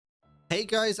Hey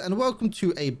guys, and welcome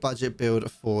to a budget build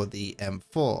for the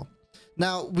M4.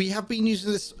 Now, we have been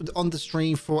using this on the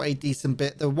stream for a decent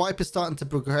bit. The wipe is starting to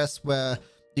progress where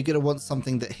you're going to want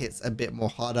something that hits a bit more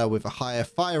harder with a higher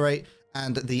fire rate,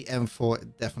 and the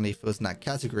M4 definitely fills in that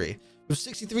category. With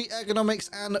 63 ergonomics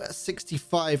and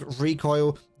 65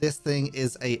 recoil, this thing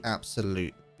is a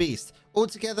absolute beast.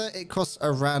 Altogether, it costs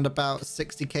around about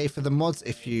 60k for the mods.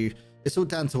 It's all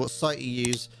down to what site you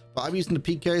use, but I'm using the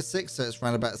PK-06, so it's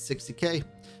around about 60k.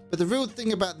 But the real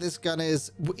thing about this gun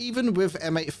is, even with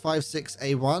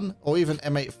M856A1 or even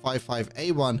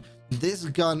M855A1, this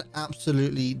gun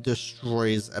absolutely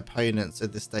destroys opponents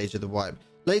at this stage of the wipe.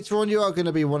 Later on, you are going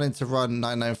to be wanting to run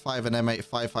 995 and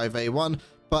M855A1,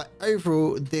 but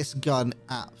overall, this gun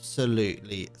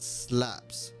absolutely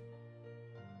slaps.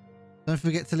 Don't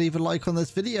forget to leave a like on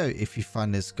this video if you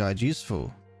find this guide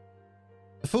useful.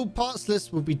 The full parts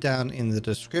list will be down in the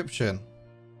description.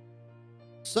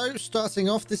 So starting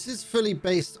off, this is fully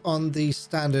based on the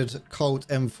standard Colt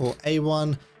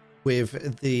M4A1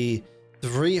 with the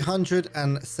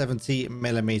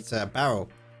 370mm barrel.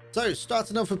 So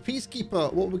starting off with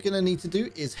Peacekeeper, what we're going to need to do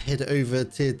is head over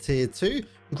to tier 2,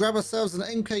 grab ourselves an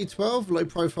MK12 low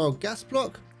profile gas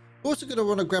block. We're also going to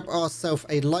want to grab ourselves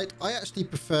a light. I actually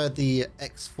prefer the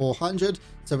X400,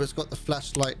 so it's got the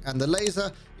flashlight and the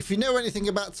laser. If you know anything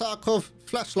about Tarkov,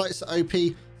 flashlights are OP,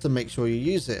 so make sure you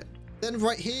use it. Then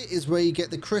right here is where you get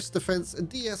the KRISS Defense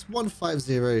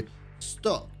DS150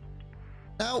 stock.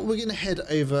 Now we're going to head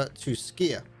over to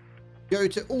Skier. Go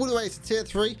to all the way to tier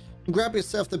 3, grab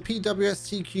yourself the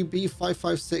PWS CQB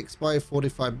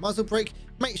 556x45 muzzle brake.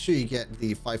 Make sure you get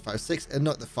the 556 and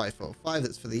not the 545,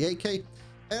 that's for the AK.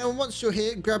 And once you're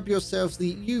here, grab yourselves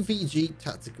the UVG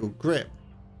tactical grip.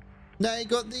 Now you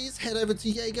got these, head over to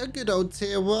Jaeger, good old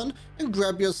tier 1, and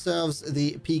grab yourselves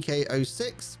the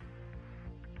PK-06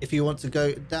 if you want to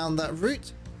go down that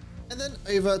route, and then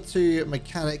over to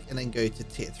mechanic and then go to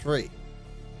tier 3.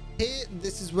 Here,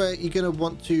 this is where you're going to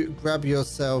want to grab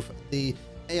yourself the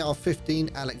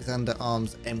AR-15 Alexander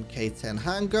Arms MK10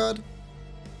 handguard,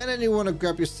 and then you want to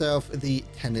grab yourself the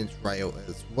 10-inch rail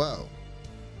as well.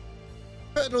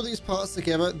 Putting all these parts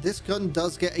together, this gun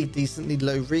does get a decently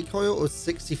low recoil of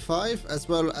 65 as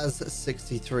well as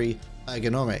 63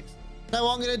 ergonomics. Now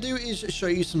what I'm going to do is show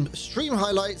you some stream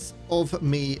highlights of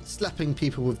me slapping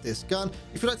people with this gun.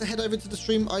 If you'd like to head over to the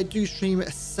stream, I do stream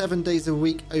 7 days a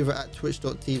week over at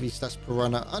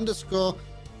twitch.tv/piranha_.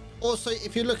 Also,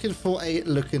 if you're looking for a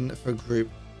group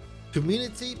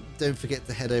community, don't forget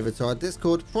to head over to our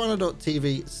Discord,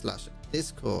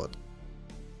 piranha.tv/discord.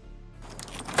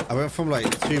 I went from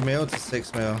like 2 mil to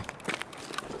 6 mil.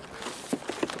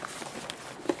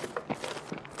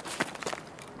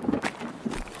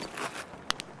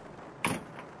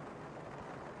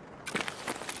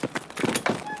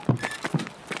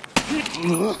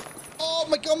 Oh,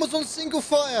 my gun was on single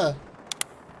fire.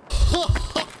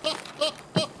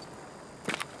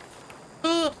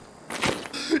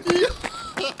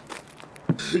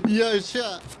 Yo,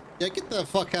 chat. Yeah, get the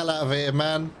fuck hell out of here,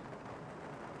 man.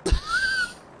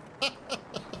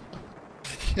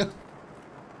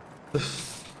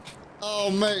 Oh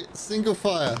mate, single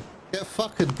fire. Get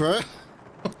fucking, bro.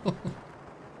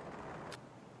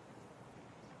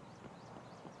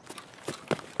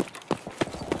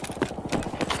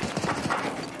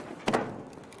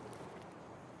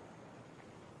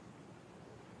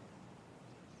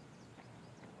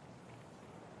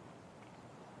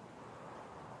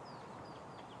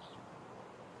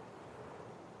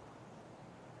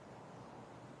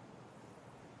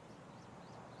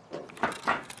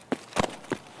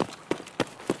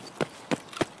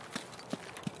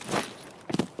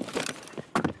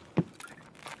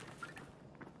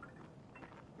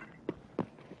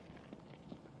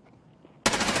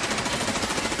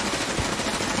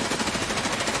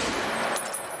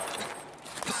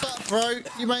 Bro,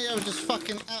 you may have just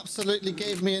fucking absolutely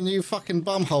gave me a new fucking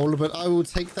bumhole, but I will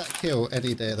take that kill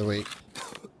any day of the week.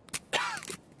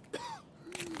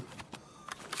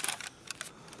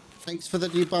 Thanks for the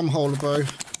new bumhole, bro.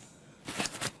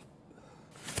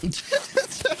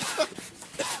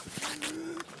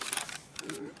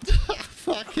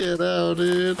 Fucking hell,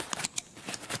 dude.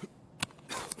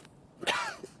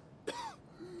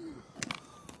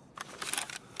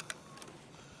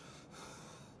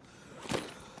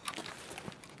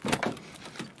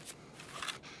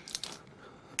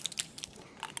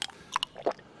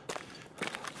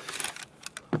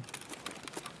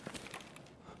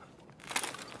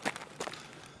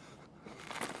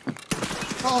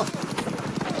 Oh,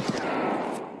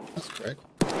 that's great.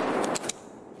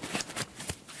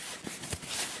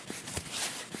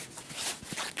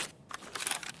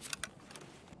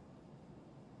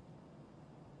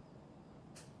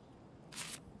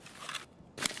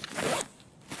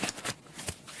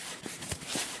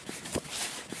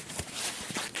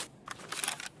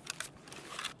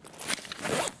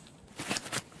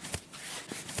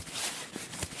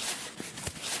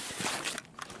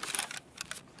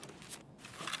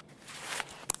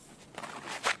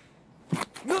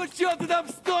 Что ты там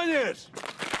стонешь?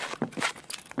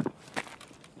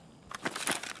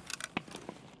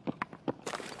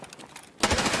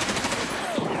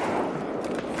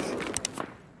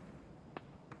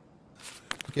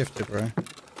 Gifted, bro. Did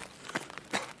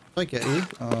I get you?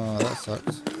 Oh, that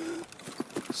sucks.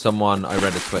 Someone, I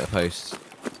read a Twitter post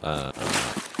a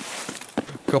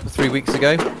couple 3 weeks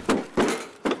ago.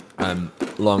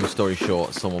 Long story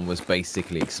short, someone was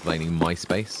basically explaining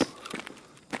MySpace.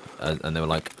 And they were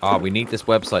like, we need this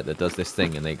website that does this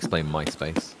thing, and they explain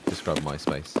MySpace, describe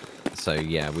MySpace. So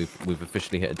yeah, we've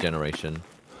officially hit a generation.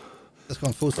 It's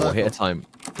gone full circle. Or hit a time,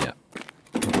 yeah.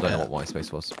 People don't know what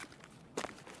MySpace was.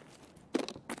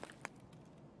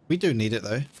 We do need it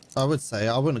though. I would say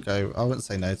I wouldn't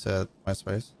say no to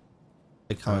MySpace.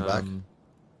 They're coming back.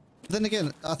 But then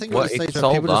again, I think we're at a stage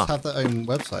where people just have their own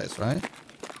websites, right?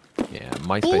 Yeah,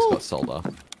 MySpace got sold off.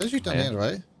 As you've done here,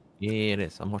 right? Yeah, it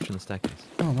is. I'm watching the staircase.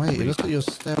 Oh mate, it looks like you're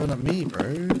staring at me, bro.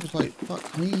 It's like,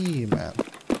 fuck me, man.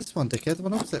 This one, dickhead, the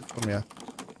one opposite from you.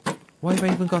 Why have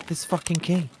I even got this fucking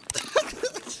key?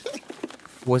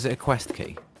 Was it a quest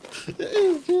key?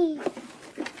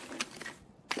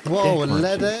 Whoa,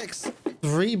 LEDX,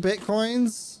 3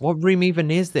 bitcoins. What room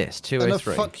even is this?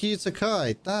 203. And a fuck you to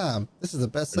Kai. Damn, this is the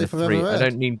best safe I've ever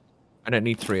read. I don't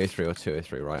need 303 or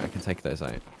 203, right? I can take those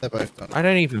out. They're both done. I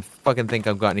don't even fucking think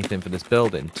I've got anything for this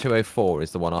building. 204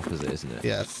 is the one opposite, isn't it?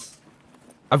 Yes.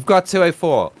 I've got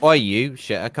 204. Oi, you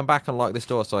shit! Come back and lock this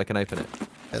door so I can open it.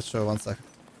 Yeah, sure. 1 second.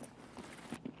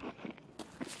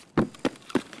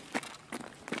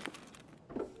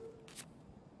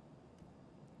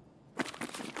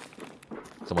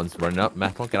 Someone's running up.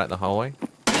 Metal, get out the hallway.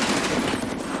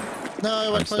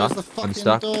 No, I closed the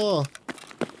fucking door.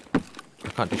 I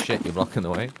can't do shit. You're blocking the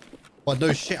way. Well,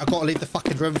 no shit. I gotta leave the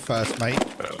fucking room first, mate.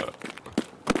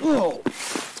 Oh.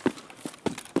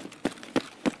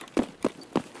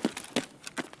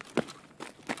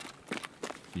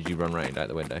 Did you run right out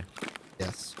the window?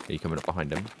 Yes. Are you coming up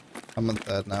behind him? I'm on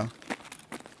 3rd now.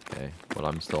 Okay. Well,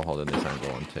 I'm still holding this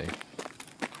angle on too.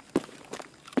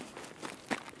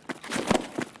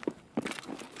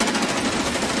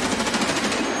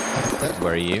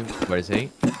 Where are you? Where is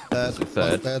he?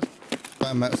 3rd. Dead.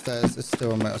 Got him upstairs. It's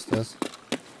still on metal stairs.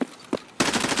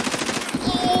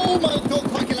 Oh my god,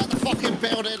 quickly out the fucking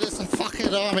building. There's some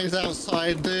fucking armies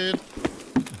outside, dude.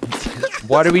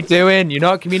 What are we doing? You're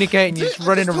not communicating. You're just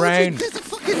running around. There's a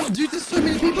fucking... Dude, there's so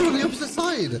many people on the opposite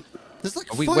side. There's like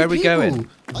 5 where are we people. going?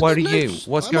 Where are you?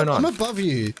 What's going on? I'm above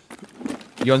you.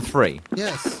 You're on 3?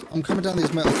 Yes. I'm coming down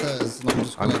these metal stairs and I'm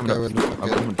just gonna go and... I'm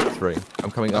coming to 3.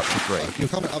 I'm coming up to 3. You're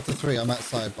coming up to 3. I'm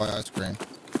outside by ice cream.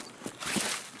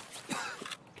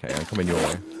 Okay, I'm coming your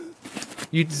way.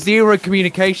 You zero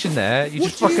communication there. You're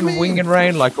just fucking winging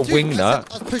around like a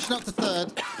wingnut. I was pushing up to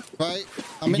 3rd, right?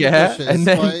 I'm in the bushes, and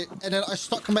then... right? And then I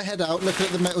stuck my head out looking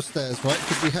at the metal stairs, right?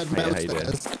 Because we had metal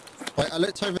stairs. Right, I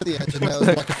looked over the edge and there was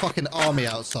like a fucking army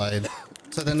outside.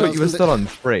 So then I thought you were still on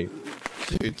 3.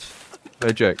 Dude. No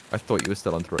joke. I thought you were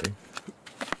still on 3.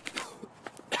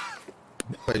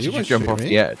 Wait, did you jump off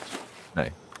the edge? No.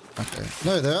 Okay.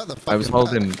 No, they're at the fucking I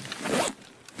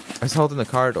was holding the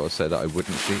corridor so that I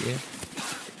wouldn't shoot you.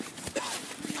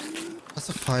 That's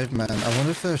a 5-man. I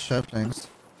wonder if they're Sherplings.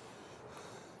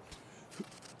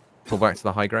 Pull back to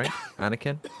the high ground,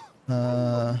 Anakin.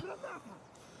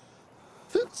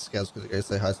 Scouts gonna go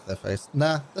say hi to their face.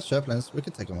 Nah, they're Sherplings. We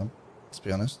could take them on. Let's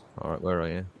be honest. Alright, where are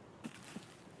you?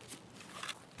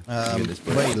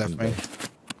 Where you left me.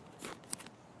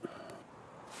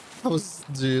 I was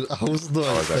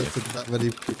not expecting that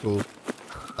many people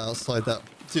outside that.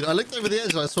 Dude, I looked over the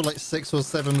edge and I saw like 6 or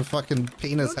 7 fucking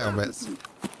penis helmets.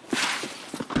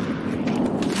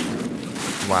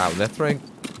 Wow, they're throwing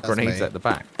grenades at the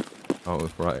back. Oh,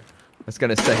 right. I was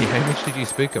going to say, how much did you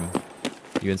spook them?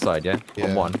 You inside, yeah? Yeah.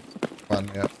 On 1?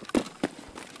 1, yeah.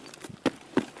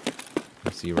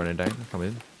 I see you running down. Come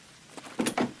in.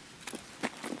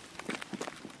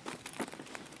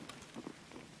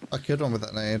 I killed one with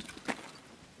that nade.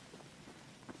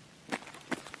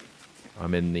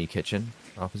 I'm in the kitchen,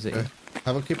 opposite you.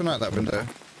 Have a keep an eye out that window.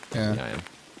 Yeah. Yeah, I am.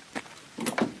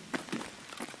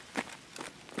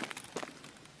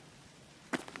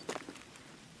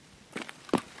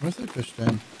 Where's they pushed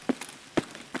in?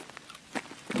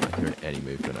 I hear any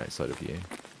movement outside of you.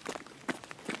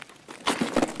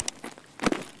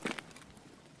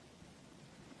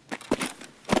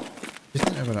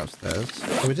 Isn't everyone upstairs?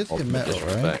 Oh, we did hit metal,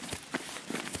 right?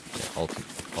 Yeah,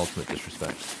 ultimate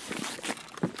disrespect.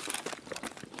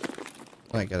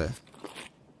 I don't get it.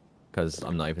 Because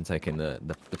I'm not even taking the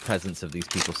presence of these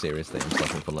people seriously. I'm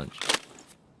stopping for lunch.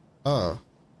 Oh.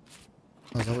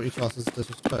 Is that what you class as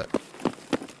disrespect?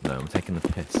 No, No, I'm taking the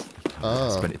piss.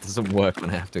 Oh. But it doesn't work when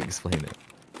I have to explain it.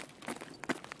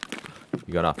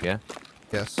 You got up, yeah?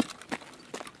 Yes.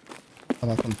 I'm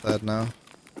up on third now.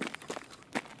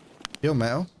 You're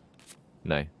metal?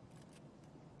 No.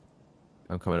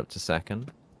 I'm coming up to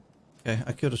second. Okay,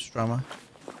 I killed a strummer.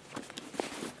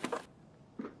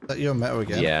 Is that your metal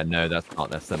again? Yeah, no, that's not.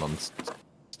 That's them on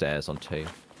stairs on 2.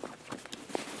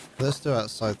 They're still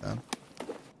outside then.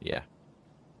 Yeah.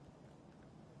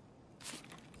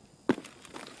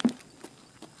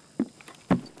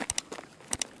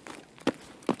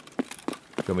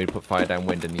 Do you want me to put fire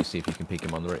downwind and you see if you can peek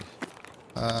him on the roof?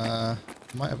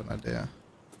 Might have an idea.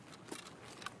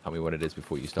 Tell me what it is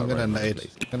before you start. I'm gonna running, nade.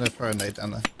 please. I'm gonna throw a nade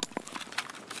down there.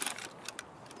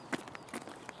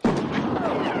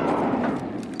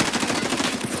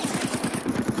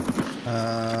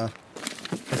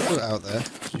 It's still out there,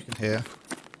 as you can hear.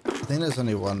 I think there's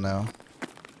only one now.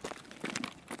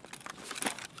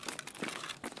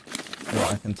 From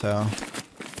what I can tell.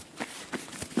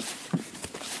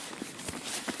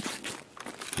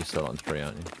 You're still on 3,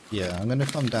 aren't you? Yeah, I'm gonna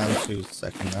come down to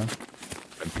second now.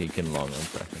 I'm peeking long on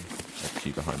second. That's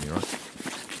you behind me, right?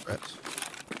 Right.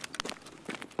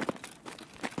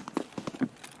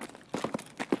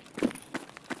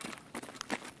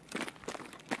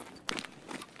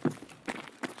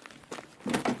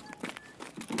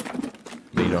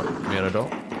 Me on a door.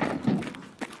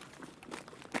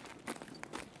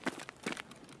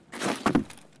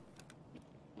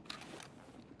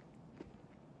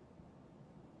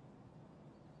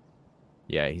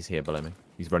 Yeah, he's here below me.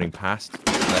 He's running past,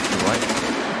 left and right.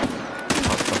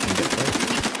 Can't fucking get through.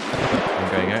 I'm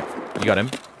going out. You got him?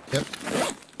 Yep.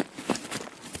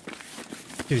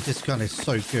 Dude, this gun is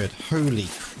so good. Holy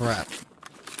crap.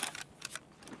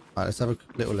 Alright, let's have a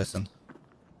little listen.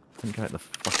 Couldn't go out the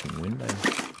fucking window.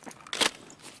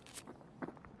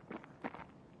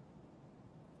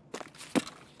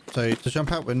 So, to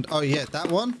jump out wind... Oh, yeah, that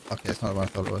one? Okay, it's not the one I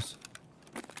thought it was.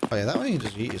 Oh, yeah, that one you can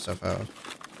just yeet yourself out of.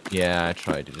 Yeah, I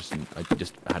tried. I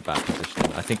just had bad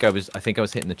positioning. I think I was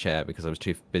hitting the chair because I was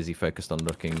too busy focused on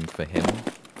looking for him.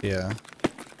 Yeah.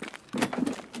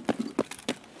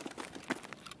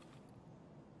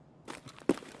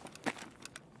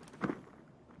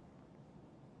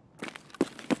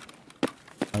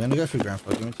 I'm gonna go through ground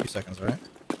floor. Give me 2 seconds, alright?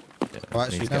 Yeah, Well,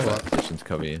 actually, you know what? Position to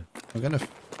cover you. I'm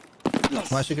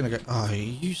actually gonna go... Oh, are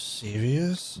you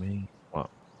serious? Me? What?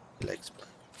 Your legs black.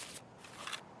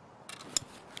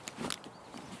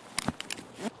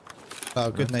 Oh,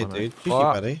 good nade, dude. GG,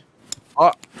 buddy.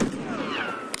 Oh!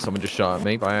 Someone just shot at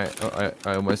me, but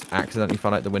I almost accidentally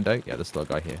fell out the window. Yeah, there's still a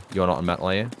guy here. You're not on metal,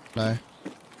 are you? No.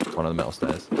 One of the metal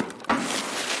stairs.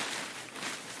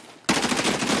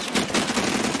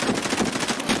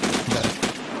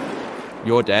 No.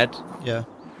 You're dead. Yeah.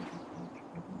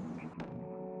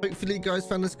 Hopefully you guys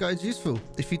found this guide useful.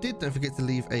 If you did, don't forget to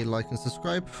leave a like and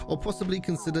subscribe, or possibly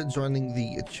consider joining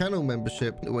the channel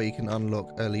membership where you can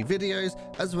unlock early videos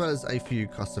as well as a few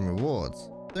custom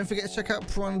rewards. Don't forget to check out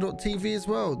Piranha.tv as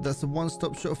well. That's a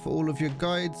one-stop shop for all of your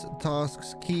guides,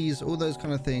 tasks, keys, all those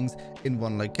kind of things in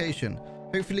one location.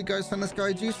 Hopefully you guys found this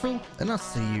guide useful, and I'll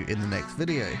see you in the next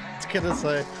video. I was gonna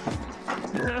say.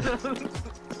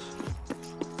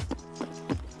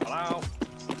 Hello?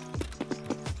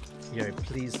 Yo,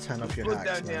 please turn off your Put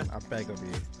hacks, down man. here. I beg of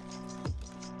you.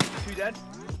 2 dead?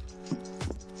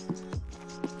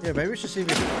 Yeah, maybe we should see if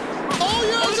we can... Oh,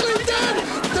 you're actually dead!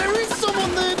 There is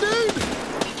someone there, dude!